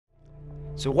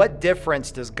So what difference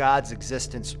does God's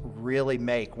existence really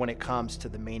make when it comes to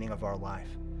the meaning of our life?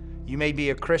 You may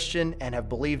be a Christian and have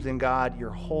believed in God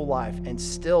your whole life and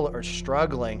still are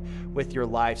struggling with your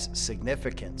life's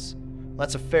significance.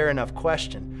 That's a fair enough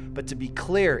question, but to be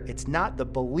clear, it's not the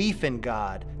belief in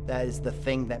God that is the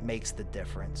thing that makes the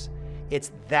difference.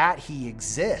 It's that He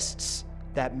exists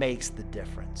that makes the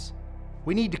difference.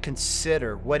 We need to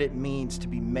consider what it means to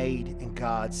be made in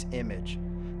God's image.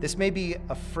 This may be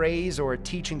a phrase or a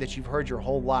teaching that you've heard your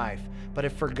whole life, but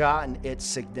have forgotten its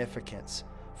significance.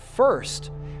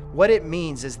 First, what it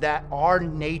means is that our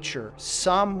nature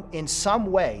in some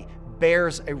way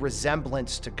bears a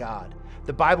resemblance to God.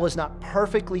 The Bible is not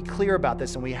perfectly clear about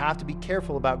this, and we have to be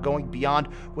careful about going beyond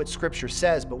what Scripture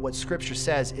says, but what Scripture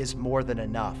says is more than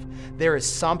enough. There is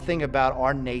something about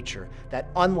our nature that,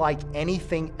 unlike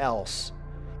anything else,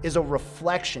 is a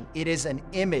reflection. It is an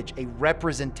image, a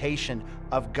representation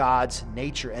of God's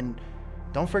nature. And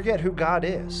don't forget who God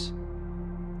is.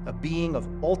 A being of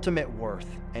ultimate worth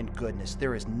and goodness.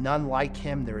 There is none like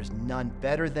Him. There is none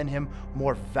better than Him,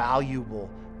 more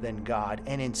valuable than God.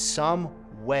 And in some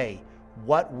way,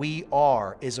 what we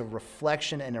are is a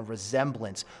reflection and a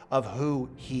resemblance of who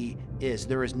He is.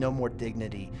 There is no more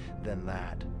dignity than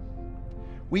that.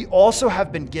 We also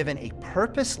have been given a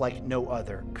purpose like no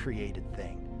other created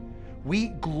thing. We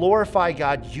glorify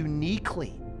God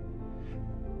uniquely.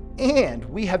 And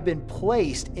we have been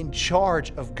placed in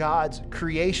charge of God's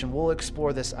creation. We'll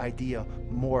explore this idea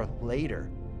more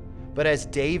later. But as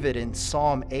David in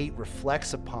Psalm 8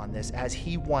 reflects upon this, as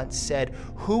he once said,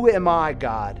 "Who am I,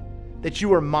 God, that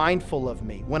you are mindful of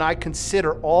me? When I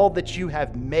consider all that you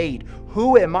have made,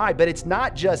 who am I?" But it's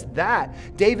not just that.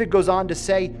 David goes on to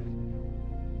say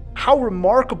how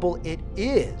remarkable it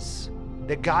is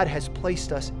that God has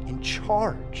placed us in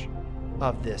charge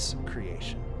of this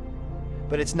creation.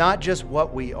 But it's not just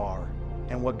what we are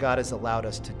and what God has allowed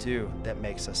us to do that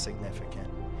makes us significant.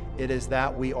 It is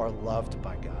that we are loved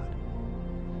by God.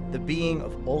 The being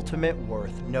of ultimate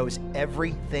worth knows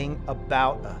everything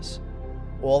about us,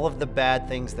 all of the bad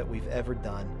things that we've ever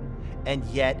done, and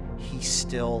yet He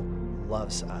still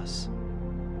loves us.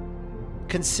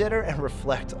 Consider and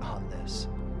reflect on this.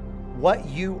 What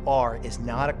you are is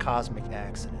not a cosmic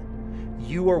accident.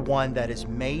 You are one that is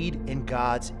made in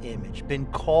God's image, been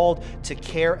called to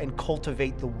care and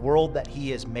cultivate the world that He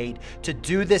has made, to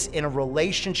do this in a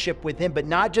relationship with Him, but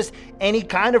not just any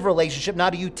kind of relationship,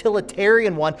 not a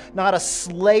utilitarian one, not a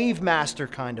slave master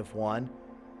kind of one.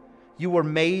 You were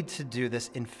made to do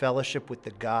this in fellowship with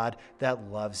the God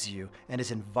that loves you and has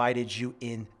invited you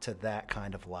into that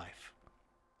kind of life.